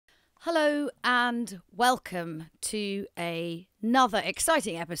Hello and welcome to another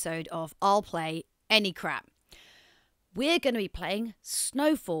exciting episode of I'll Play Any Crap. We're going to be playing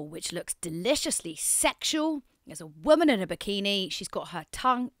SnowFall, which looks deliciously sexual. There's a woman in a bikini. She's got her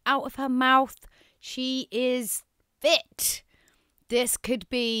tongue out of her mouth. She is fit. This could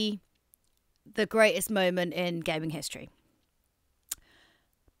be the greatest moment in gaming history.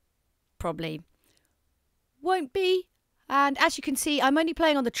 Probably won't be. And as you can see, I'm only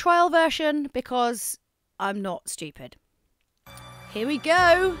playing on the trial version because I'm not stupid. Here we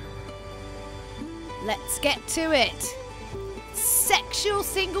go. Let's get to it. Sexual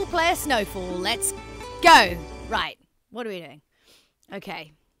single player SnowFall. Let's go. Right. What are we doing?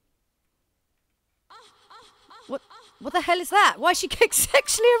 Okay. What the hell is that? Why is she getting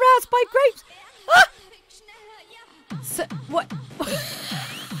sexually aroused by grapes? Ah! So, what?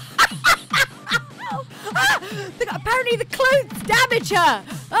 Apparently the clothes damage her.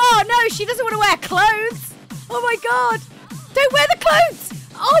 Oh no, she doesn't want to wear clothes. Oh my god. Don't wear the clothes.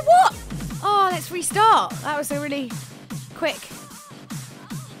 Oh, what? Oh, let's restart. That was a really quick.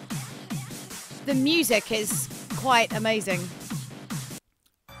 The music is quite amazing.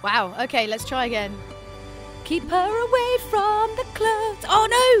 Wow. Okay, let's try again. Keep her away from the clothes. Oh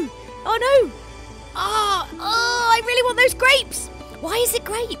no. Oh no. Oh, I really want those grapes. Why is it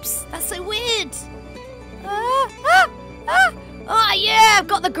grapes? That's so weird. Oh yeah, I've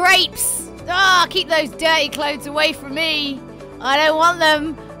got the grapes. Keep those dirty clothes away from me. I don't want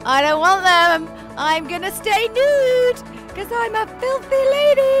them. I don't want them. I'm gonna stay nude because I'm a filthy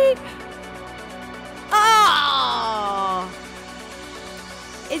lady.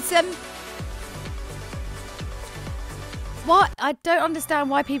 It's what? I don't understand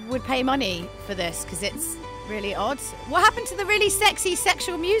why people would pay money for this because it's really odd. What happened to the really sexy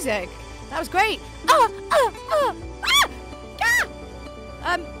sexual music? That was great.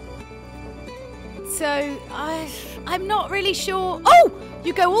 So I'm not really sure. Oh,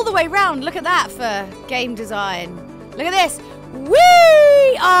 you go all the way round. Look at that for game design. Look at this.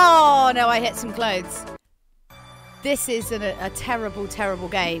 Whee! Oh no, I hit some clothes. This is a terrible, terrible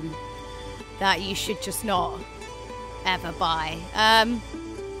game that you should just not ever buy.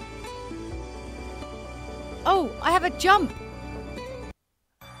 Oh, I have a jump.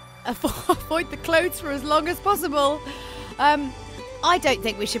 Avoid the clothes for as long as possible. I don't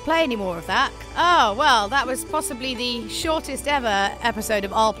think we should play any more of that. Oh, well, that was possibly the shortest ever episode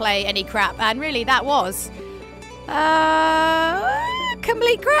of I'll Play Any Crap, and really that was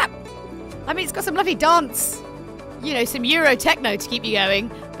complete crap. I mean, it's got some lovely dance, you know, some Euro techno to keep you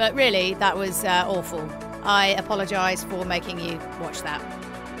going, but really that was awful. I apologise for making you watch that.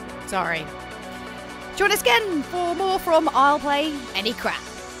 Sorry. Join us again for more from I'll Play Any Crap.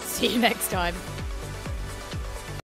 See you next time.